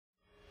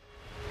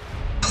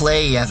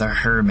play as a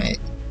hermit,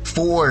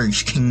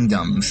 forge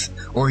kingdoms,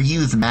 or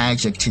use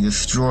magic to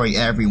destroy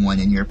everyone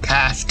in your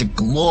path to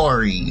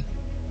glory.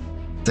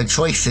 The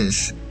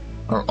choices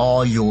are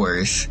all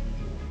yours.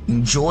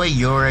 Enjoy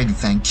your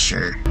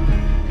adventure.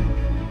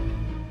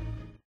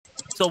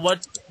 So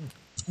what?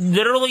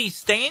 Literally,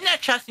 stay in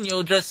that chest and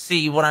you'll just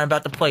see what I'm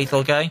about to place,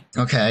 okay?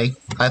 Okay,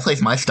 I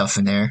placed my stuff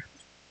in there.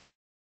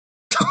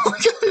 Oh my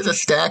god, there's a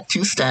stack,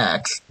 2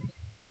 stacks.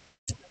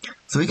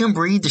 So we can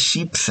breed the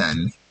sheep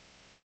then.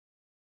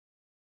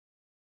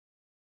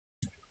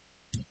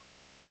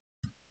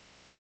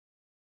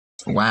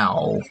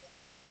 Wow.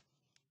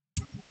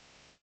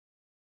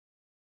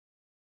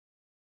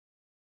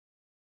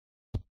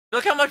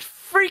 Look how much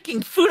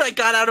freaking food I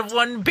got out of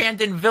one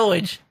abandoned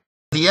village.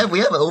 Yeah, we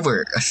have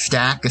over a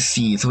stack of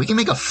seeds, so we can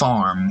make a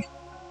farm.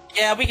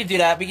 Yeah, we can do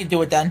that. We can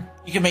do it then.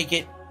 You can make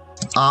it.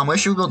 Where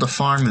should we build a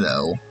farm,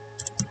 though?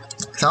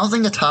 So I don't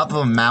think the top of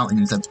a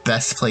mountain is the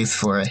best place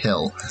for a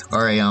hill,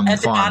 or a, farm.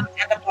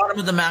 At the bottom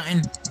of the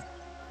mountain.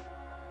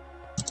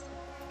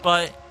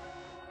 But,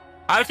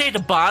 I would say the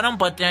bottom,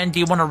 but then do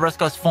you want to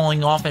risk us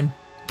falling off and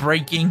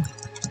breaking?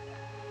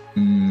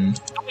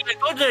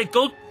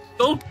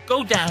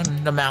 Go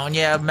down the mountain.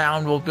 Yeah,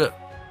 mountain will go.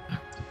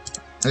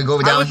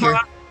 Go down here?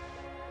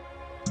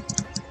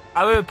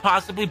 I would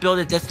possibly build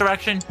it this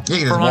direction.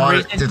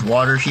 Yeah, there's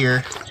water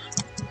here.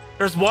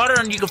 There's water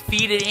and you can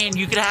feed it in.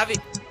 You could have it.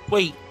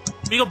 Wait,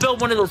 we can build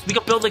one of those. We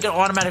can build like an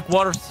automatic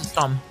water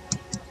system.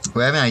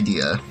 We have an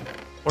idea.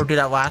 Or do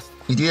that last.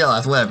 You do that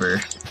last,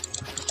 whatever.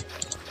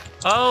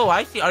 Oh,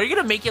 I see. Are you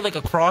gonna make it like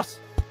a cross?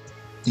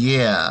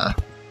 Yeah.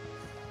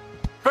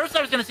 First,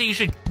 I was gonna say you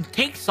should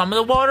take some of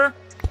the water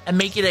and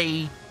make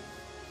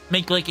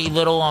like a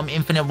little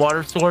infinite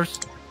water source.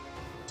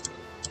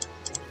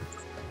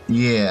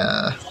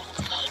 Yeah.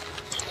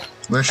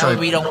 Where should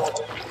we don't.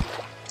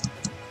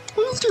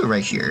 Well, let's do it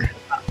right here.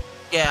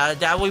 Yeah,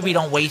 that way we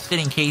don't waste it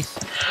in case.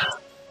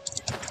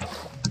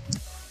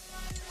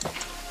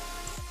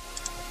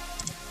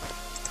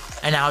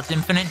 And now it's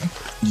infinite?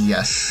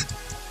 Yes.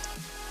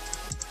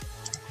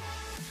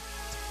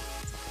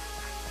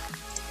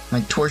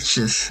 My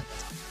torches.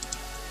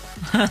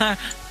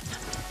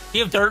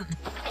 You have dirt?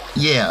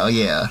 Yeah, oh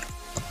yeah.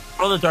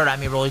 Throw the dirt at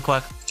me really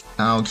quick.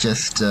 I'll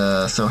just,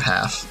 throw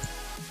half.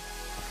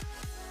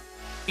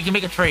 We can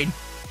make a trade.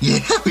 Yeah,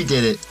 we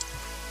did it.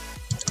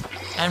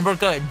 And we're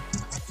good.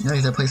 Now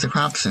you gotta place the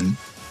crops in.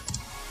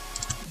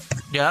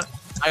 Yep.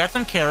 I got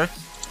some carrots.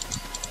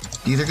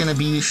 These are gonna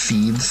be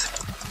seeds.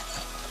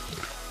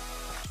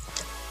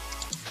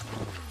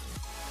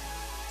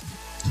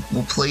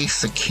 We'll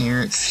place the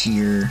carrots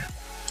here.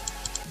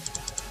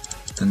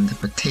 And the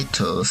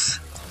potatoes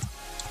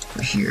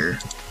are here.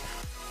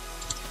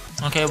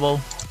 Okay,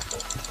 well.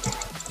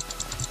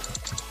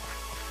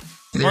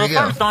 There we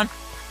go. Done.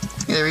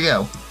 Yeah, there we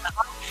go.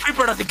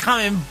 Creeper doesn't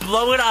come and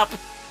blow it up.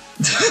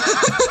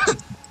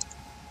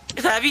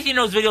 Have you seen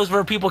those videos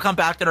where people come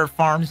back to their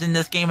farms in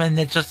this game and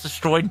it's just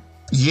destroyed?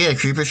 Yeah,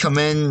 creepers come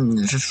in.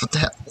 It's just what the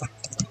hell?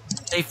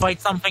 They fight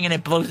something and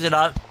it blows it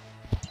up.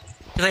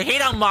 Because I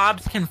hate how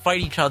mobs can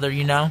fight each other,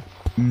 you know?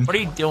 What are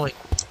you doing?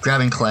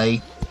 Grabbing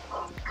clay.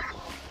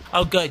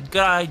 Oh, good.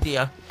 Good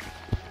idea.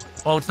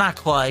 Well, it's not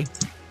clay.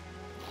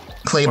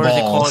 Clay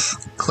balls.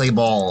 Clay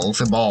balls.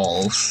 And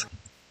balls.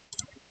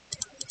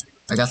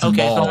 I got some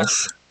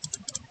balls. So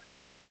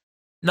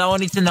no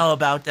one needs to know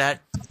about that.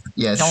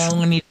 Yes. No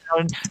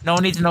one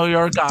needs to know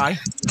you're a guy.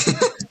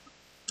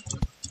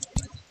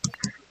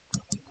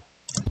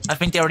 I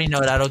think they already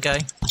know that, okay?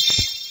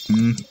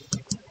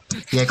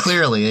 Yeah,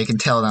 clearly they can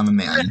tell that I'm a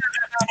man.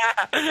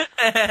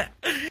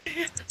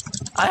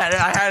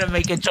 I had to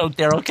make a joke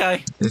there,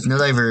 okay? There's no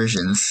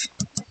diversions.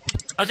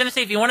 I was gonna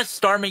say, if you want to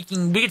start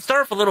making... We could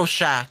start with a little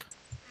shack.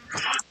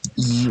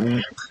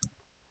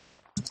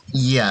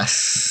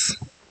 Yes.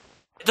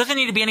 It doesn't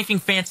need to be anything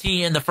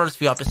fancy in the first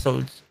few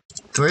episodes.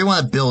 So where do you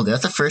want to build it?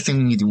 That's the first thing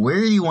we need to do. Where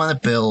do you want to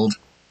build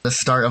the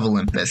start of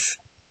Olympus?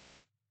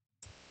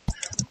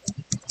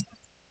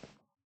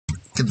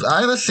 Because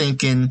I was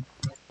thinking,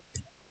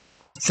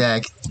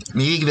 Zach,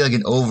 maybe it could be like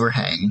an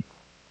overhang.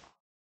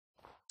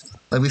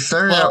 Like we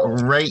started out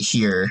right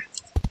here.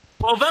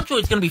 Well,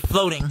 eventually it's gonna be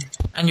floating,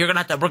 and we're gonna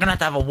have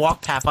to have a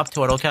walk path up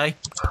to it, okay?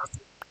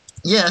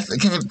 Yeah,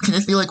 can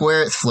it be like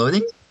where it's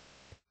floating?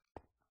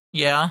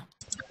 Yeah.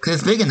 Because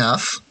it's big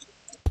enough.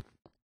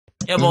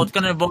 Yeah, well, it's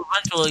gonna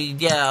eventually.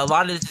 Yeah, a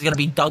lot of this is gonna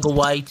be dug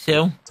away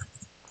too.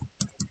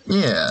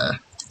 Yeah.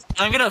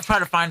 I'm gonna try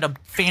to find a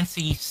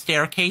fancy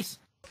staircase.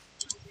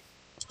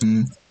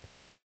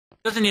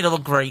 Doesn't need to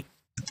look great.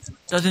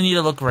 Doesn't need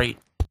to look great.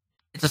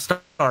 It's a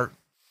start.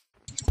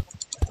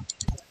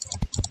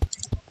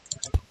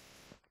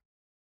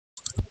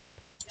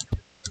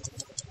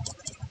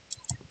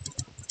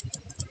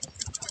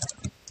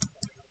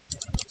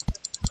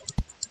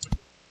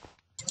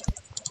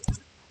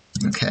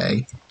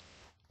 Okay.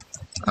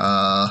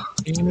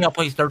 Maybe I'll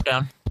place dirt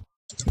down.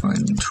 1,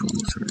 2,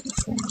 3,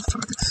 4,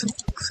 5, 6,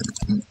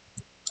 7, 8.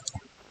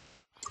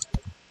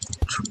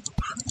 2, 3,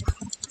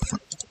 4, 5.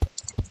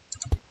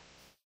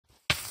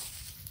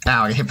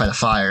 Ow, I got hit by the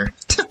fire.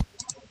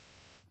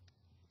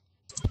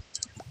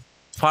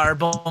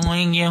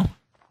 Fireballing you?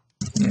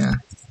 Yeah.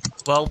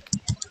 Well,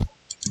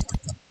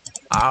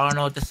 I don't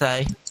know what to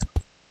say.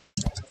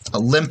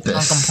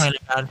 Olympus. Don't complain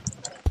about it.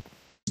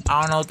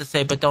 I don't know what to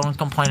say, but don't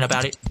complain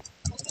about it.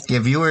 Yeah,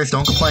 viewers,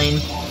 don't complain.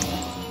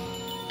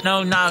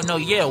 No,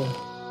 you.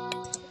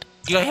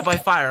 You got hit by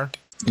fire.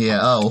 Yeah,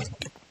 oh.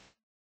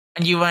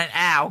 And you went,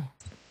 ow.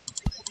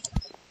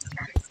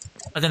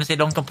 I was gonna say,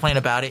 don't complain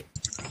about it.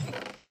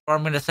 Or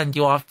I'm gonna send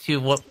you off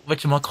to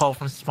whatchamacall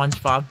from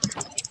SpongeBob.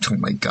 Oh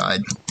my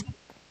god.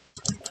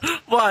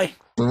 Why?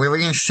 Where were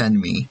you gonna send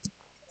me?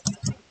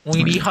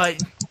 Weenie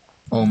Hut.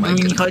 Oh my god.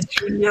 Weenie Hut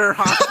Junior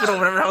Hospital,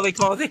 whatever the hell they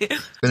called it. I'm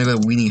gonna go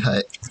to Weenie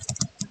Hut.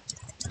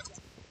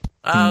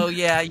 Oh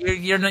yeah,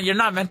 you're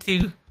not meant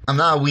to. I'm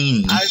not a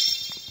weenie.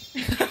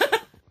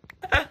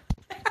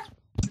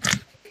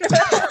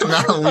 I'm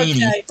not a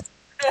weenie.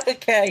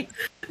 Okay.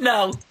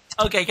 No.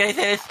 Okay, can I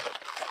say this?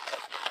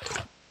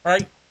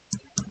 Right?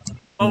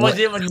 What was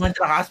it when you went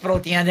to the hospital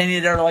at the end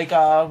and they're like,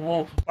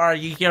 well, are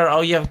you here?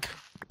 Oh, you have,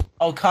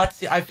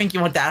 cuts? I think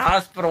you went to that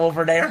hospital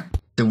over there.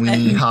 The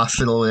weenie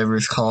hospital, whatever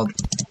it's called.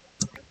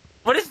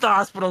 What is the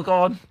hospital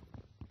called?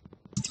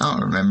 I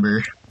don't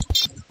remember.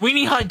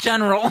 Weenie Hut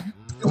General.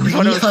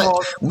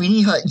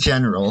 Weenie Hut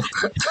General.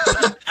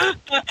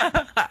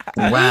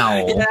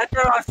 Wow. Yeah, that's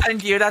where I'll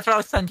send you. That's where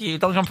I'll send you.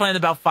 Don't complain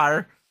about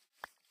fire.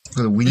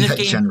 The Weenie Hut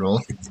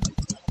General.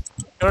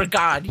 You're a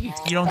god. You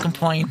don't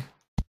complain.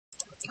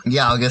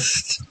 Yeah, I'll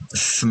just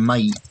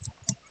smite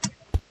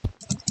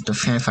the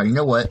campfire. You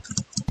know what?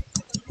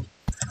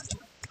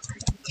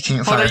 The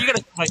campfire. You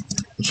gonna smite?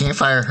 The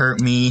campfire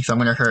hurt me, so I'm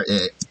gonna hurt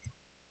it.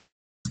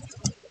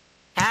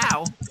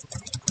 How?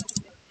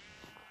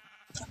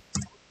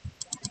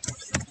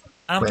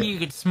 I don't think you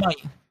could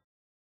smite.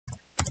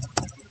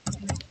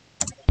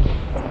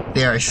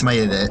 There, I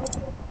smited it.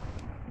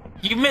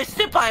 You missed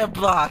it by a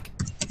block.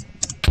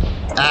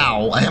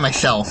 Ow, I hit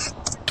myself.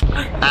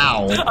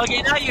 Ow.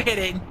 Okay, now you hit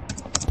it.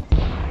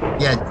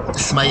 Yeah,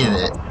 smited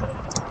it.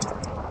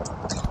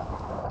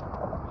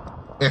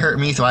 It hurt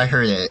me, so I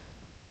hurt it.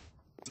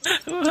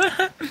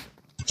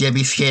 Yeah,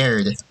 be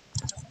scared.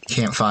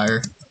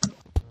 Campfire.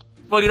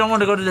 Well, you don't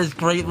want to go to this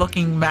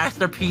great-looking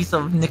masterpiece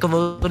of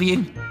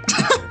Nickelodeon?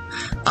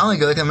 I want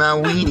to go look at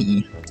Mount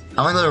Weenie.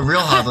 I want to go to a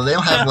real hospital. They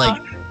don't have,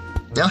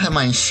 they don't have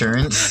my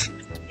insurance.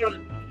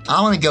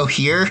 I want to go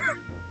here.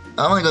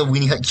 I want to go to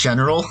Weenie Hut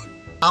General.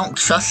 I don't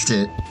trust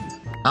it.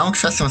 I don't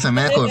trust them with my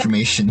medical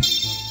information.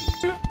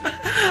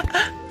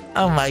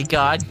 Oh my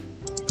god.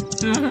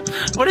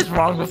 What is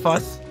wrong with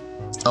us?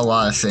 A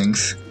lot of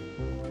things.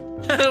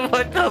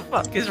 What the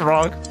fuck is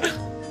wrong?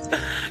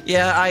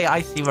 Yeah,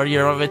 I see where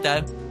you're with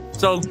that.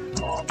 So,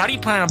 how do you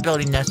plan on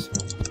building this?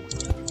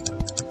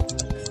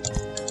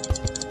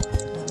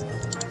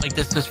 Like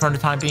this just for the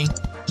time being?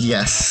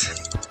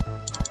 Yes.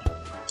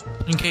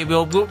 Okay,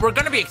 we're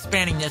gonna be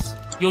expanding this.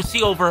 You'll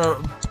see over...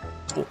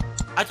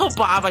 I told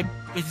Bob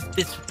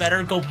this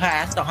better go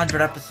past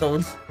 100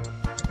 episodes.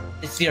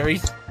 This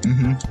series.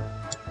 Mm-hmm.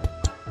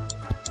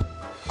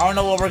 I don't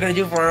know what we're gonna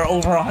do for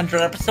over 100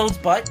 episodes,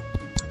 but...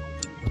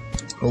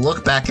 We'll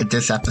look back at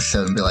this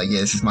episode and be like,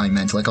 yeah, this is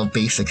monumental, like how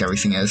basic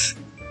everything is.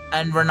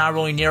 And we're not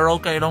really near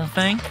Oak, I don't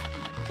think.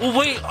 Oh,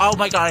 wait! Oh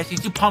my god, I see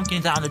 2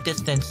 pumpkins out in the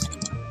distance.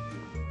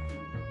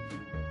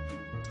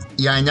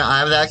 Yeah, I know. I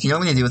have actually, you know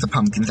what I'm gonna do with the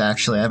pumpkins,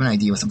 actually? I have an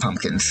idea with the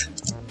pumpkins.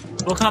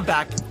 We'll come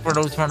back for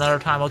those for another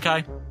time,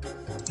 okay?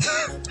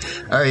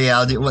 Alright, yeah,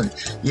 I'll do one.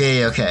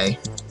 Yeah, okay.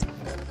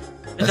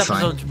 That's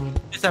fine.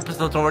 This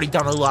episode's already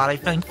done a lot, I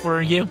think,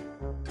 for you.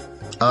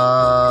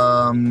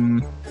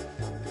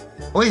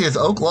 Wait, there's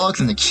oak logs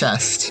in the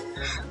chest.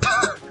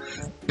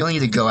 You don't need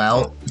to go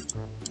out.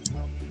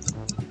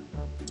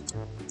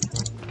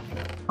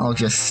 I'll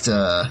just, Too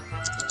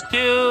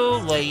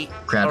late.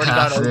 grab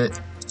half of it.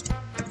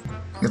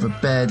 You have a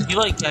bed. You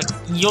like that?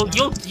 You'll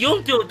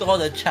do all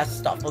the chest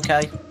stuff,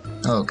 okay?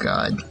 Oh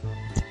god.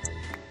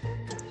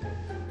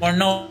 Or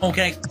no,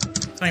 okay?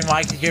 Explain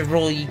why, because you're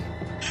really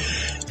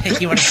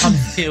picky when it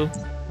comes to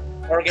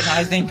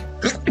organizing.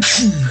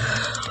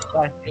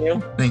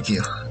 Thank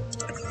you.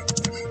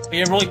 But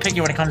you're really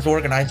picky when it comes to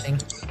organizing.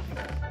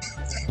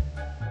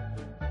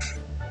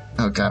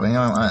 Oh god, I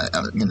know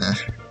I'm gonna...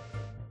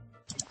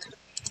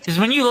 Because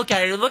when you look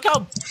at it, look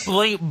how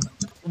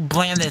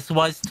bland this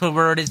was to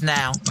where it is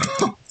now.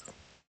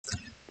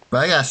 But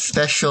I got a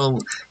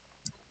special...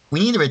 We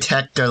need to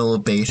protect our little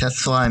base,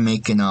 that's why I'm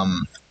making,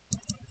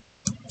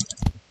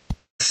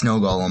 snow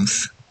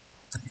golems.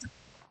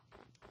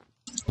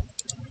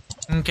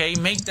 Okay,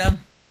 make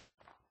them.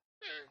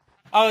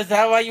 Oh, is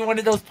that why you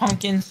wanted those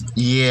pumpkins?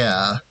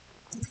 Yeah.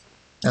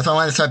 That's why I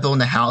wanted to start building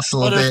the house a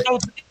little bit. So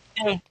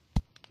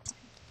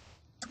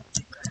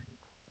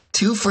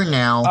 2 for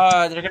now.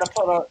 They're gonna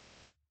put up...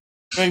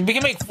 We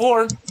can make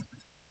 4.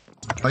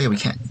 Oh yeah, we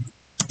can.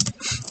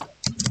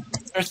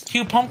 There's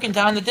 2 pumpkins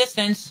out in the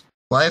distance.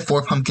 Well, I have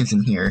 4 pumpkins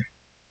in here.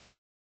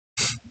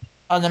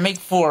 Oh, then make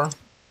 4.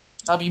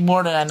 That'll be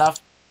more than enough.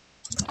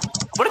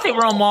 What if they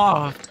roam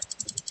off?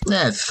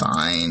 That's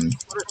fine.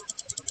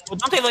 Well,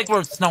 don't they like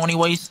where it's snow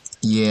anyways?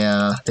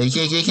 Yeah, they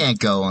can't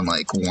go in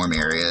like warm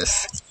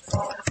areas.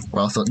 Or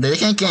also, they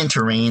can't get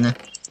into rain.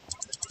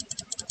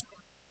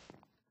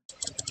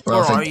 Where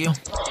are you?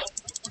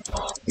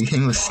 You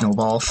hitting with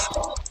snowballs?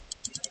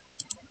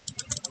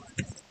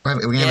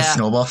 We're gonna have a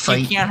snowball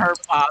fight. You can't hurt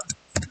Bob.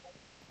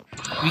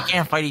 We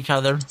can't fight each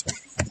other.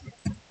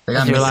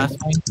 That's your last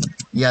thing?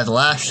 Yeah, the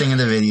last thing in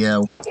the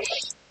video.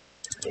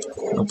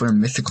 Open a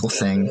mythical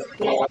thing.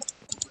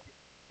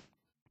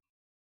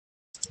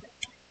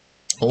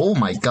 Oh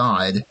my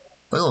god. Look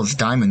at those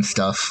diamond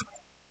stuff.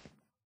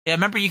 Yeah,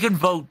 remember you can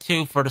vote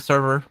too for the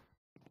server.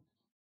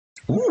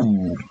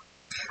 Ooh.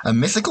 A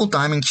mythical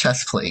diamond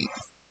chest plate.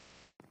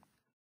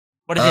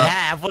 What does it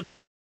have? What?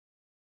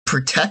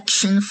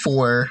 Protection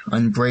 4,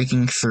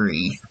 Unbreaking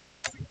 3.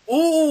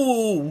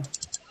 Ooh!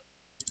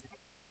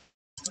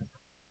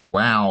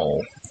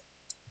 Wow.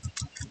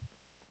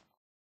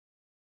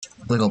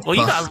 Little well,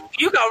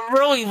 you got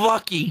really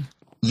lucky.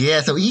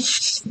 Yeah, so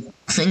each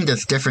thing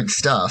does different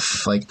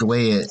stuff, like the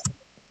way it...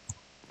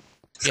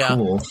 It's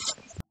cool.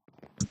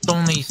 It's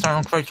only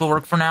certain crates will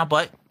work for now,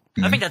 but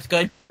I think that's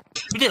good.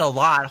 We did a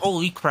lot.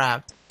 Holy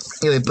crap.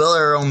 Yeah, we built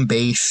our own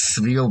base.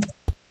 We go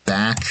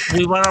back.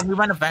 We went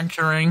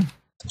adventuring.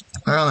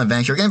 We're on an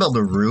adventure. We're gonna build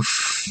a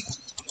roof.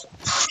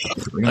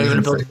 We're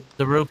gonna build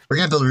the roof? We're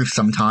gonna build a roof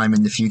sometime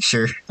in the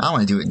future. I don't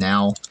want to do it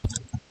now.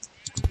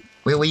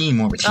 We need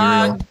more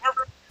material.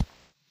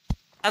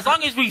 As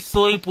long as we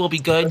sleep, we'll be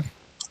good.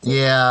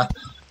 Yeah.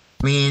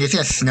 I mean, it's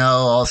gonna snow.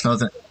 All the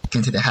snow's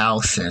into the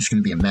house, and it's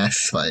gonna be a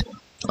mess, but...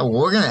 Oh,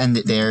 well, we're gonna end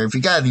it there. If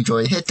you guys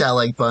enjoyed, hit that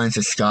like button,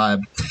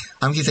 subscribe.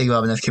 I'm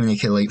KeithakaBobb, and that's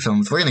KeithakaBobb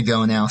Latefilms. We're gonna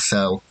go now,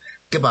 so...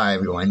 Goodbye,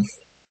 everyone.